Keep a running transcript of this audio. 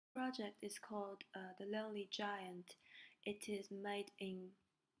project is called The Lonely Giant. It is made in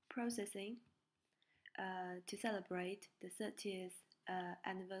processing to celebrate the 30th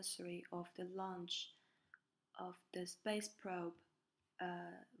anniversary of the launch of the space probe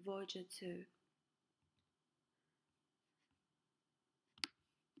Voyager 2.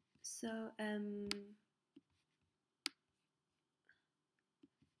 So,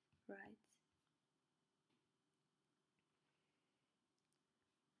 right.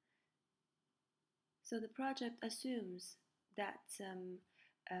 So the project assumes that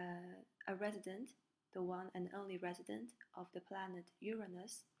a resident, the one and only resident of the planet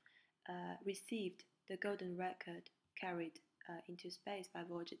Uranus, received the golden record carried into space by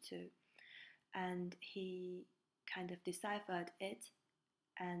Voyager 2, and he kind of deciphered it,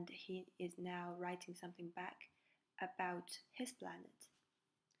 and he is now writing something back about his planet.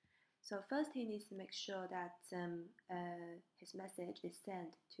 So first he needs to make sure that his message is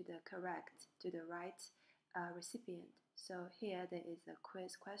sent to the right recipient. So here there is a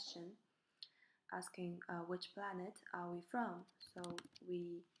quiz question asking which planet are we from. So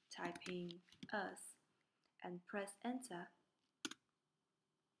we type in Earth and press enter.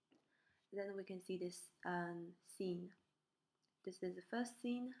 Then we can see this scene. This is the first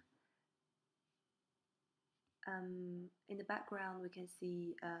scene. In the background we can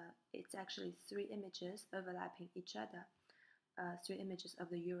see it's actually 3 images overlapping each other, 3 images of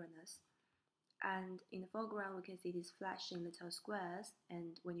the Uranus. And in the foreground we can see these flashing little squares,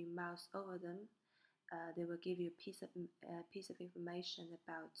 and when you mouse over them they will give you a piece of information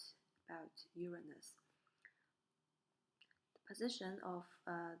about Uranus. The position of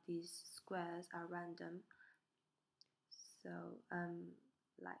these squares are random. So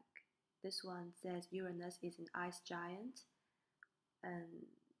like this one says Uranus is an ice giant, and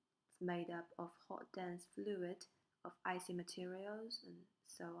it's made up of hot dense fluid of icy materials and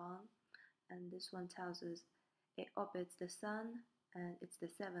so on. And this one tells us it orbits the Sun, and it's the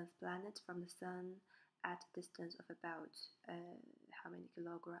 7th planet from the Sun at a distance of about how many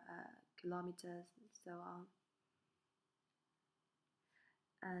kilometers and so on.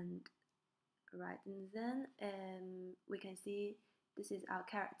 And right, and then we can see this is our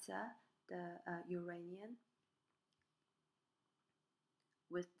character, the Uranian,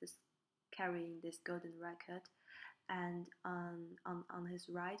 with this carrying this golden record. And on his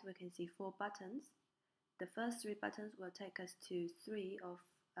right we can see 4 buttons. The first 3 buttons will take us to 3 of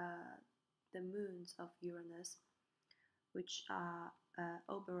the moons of Uranus, which are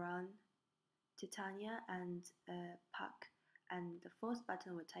Oberon, Titania, and Puck. And the 4th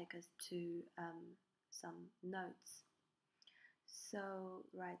button will take us to some notes. So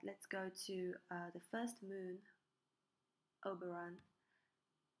right, let's go to the first moon, Oberon.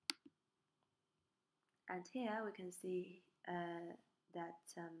 And here we can see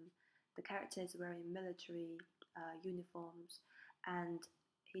that the character is wearing military uniforms, and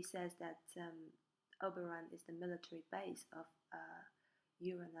he says that Oberon is the military base of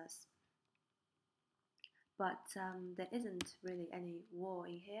Uranus. But there isn't really any war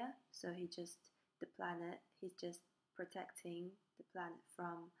in here, so he's just protecting the planet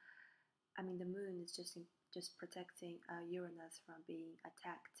from, the moon is just protecting Uranus from being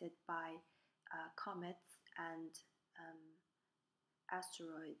attacked by comets and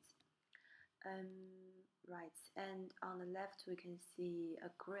asteroids. Right, and on the left we can see a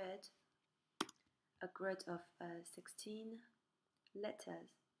grid of 16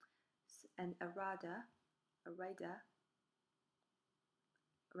 letters and a radar.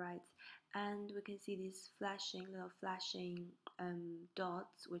 Right, and we can see these little flashing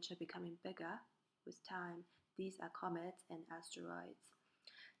dots, which are becoming bigger with time. These are comets and asteroids.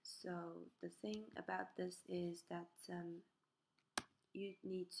 So the thing about this is that you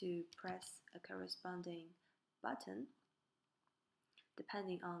need to press a corresponding button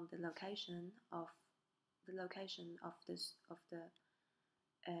depending on the location of the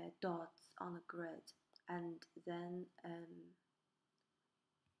dots on the grid, and then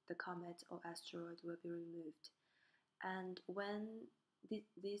the comet or asteroid will be removed. And when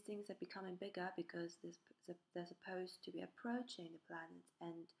these things are becoming bigger, because they're supposed to be approaching the planet,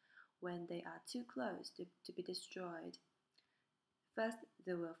 and when they are too close to be destroyed, first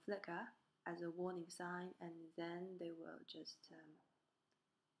they will flicker as a warning sign, and then they will just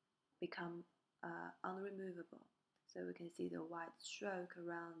become unremovable. So we can see the white stroke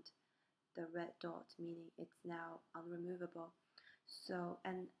around the red dot, meaning it's now unremovable. So,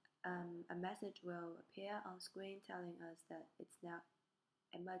 and a message will appear on screen telling us that it's now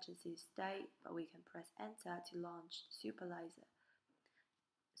emergency state, but we can press enter to launch the super laser.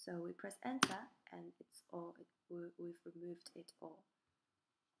 So we press enter, and we've removed it all.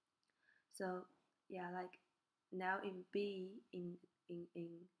 So yeah, like now in in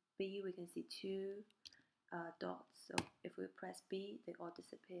B we can see two dots. So if we press B, they all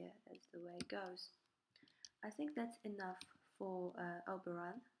disappear. That's the way it goes. I think that's enough for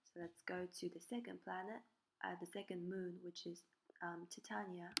Oberon. So let's go to the second planet, the second moon, which is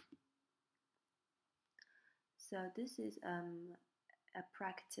Titania. So this is a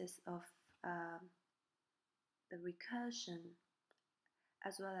practice of the recursion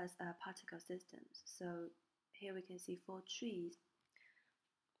as well as particle systems. So here we can see 4 trees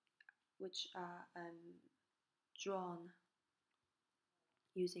which are drawn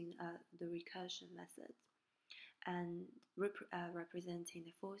using the recursion method and representing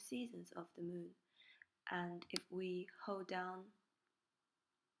the 4 seasons of the moon. And if we hold down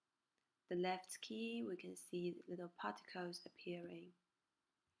the left key, we can see little particles appearing.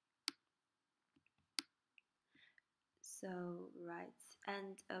 So, right,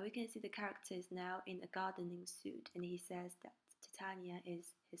 and we can see the character is now in a gardening suit, and he says that Titania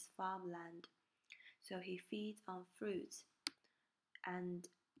is his farmland. So he feeds on fruits, and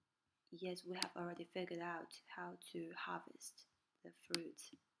yes, we have already figured out how to harvest the fruit.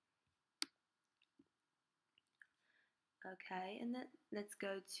 Okay, and then let's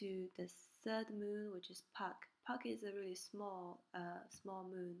go to the third moon, which is Puck. Puck is a really small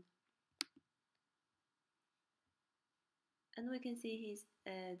moon, and we can see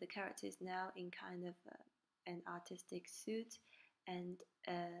the character is now in kind of an artistic suit, and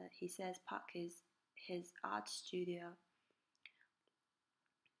he says Puck is his art studio.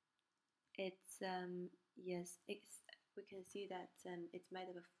 It's yes, we can see that it's made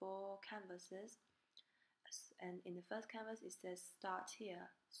up of 4 canvases. And in the first canvas it says start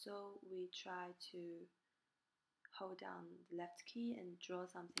here, so we try to hold down the left key and draw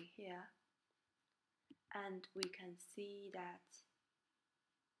something here, and we can see that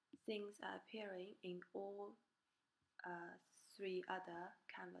things are appearing in all 3 other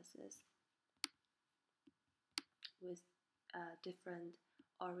canvases with different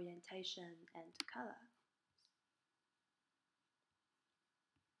orientation and color.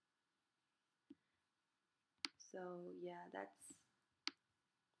 So yeah, that's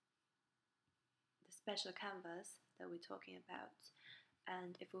the special canvas that we're talking about.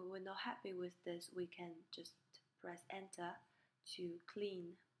 And if we were not happy with this, we can just press enter to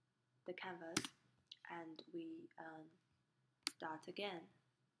clean the canvas, and we start again.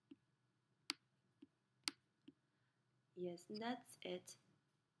 Yes, and that's it.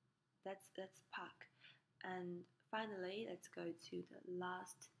 That's Puck. And finally, let's go to the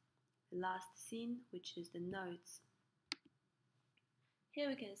last scene, which is the notes. Here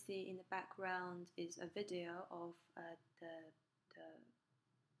we can see in the background is a video of the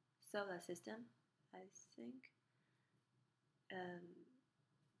solar system, I think,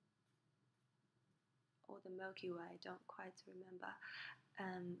 or the Milky Way, I don't quite remember.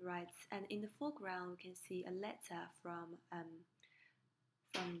 Right, and in the foreground we can see a letter from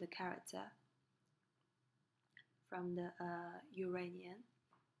the character, from the Uranian,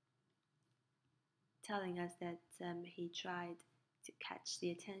 telling us that he tried to catch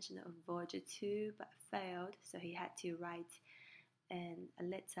the attention of Voyager 2 but failed, so he had to write a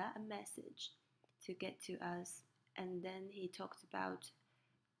letter, a message to get to us. And then he talked about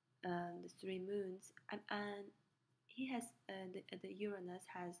the 3 moons, and he has the Uranus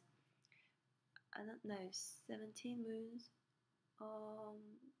has, I don't know, 17 moons or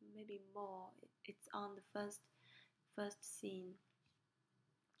maybe more. It's on the first scene,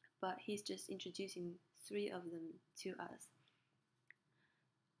 but he's just introducing 3 of them to us.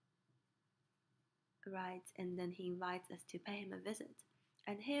 Right, and then he invites us to pay him a visit.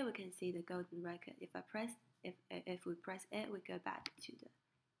 And here we can see the golden record. If we press it, we go back to the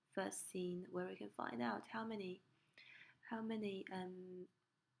first scene where we can find out how many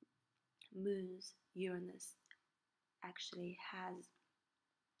moons Uranus actually has.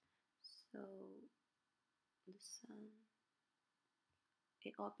 So the sun,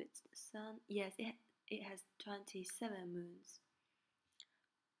 it orbits the sun. Yes, it has 27 moons.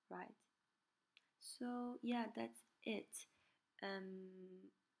 Right. So yeah, that's it.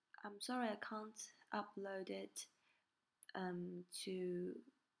 I'm sorry I can't upload it to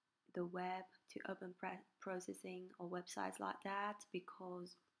the web, to open processing or websites like that,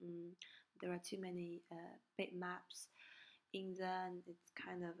 because there are too many bitmaps in there, and it's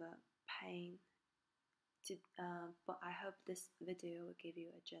kind of a pain to, but I hope this video will give you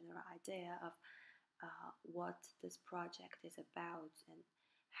a general idea of what this project is about and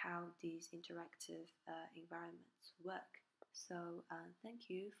how these interactive environments work. So thank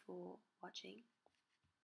you for watching.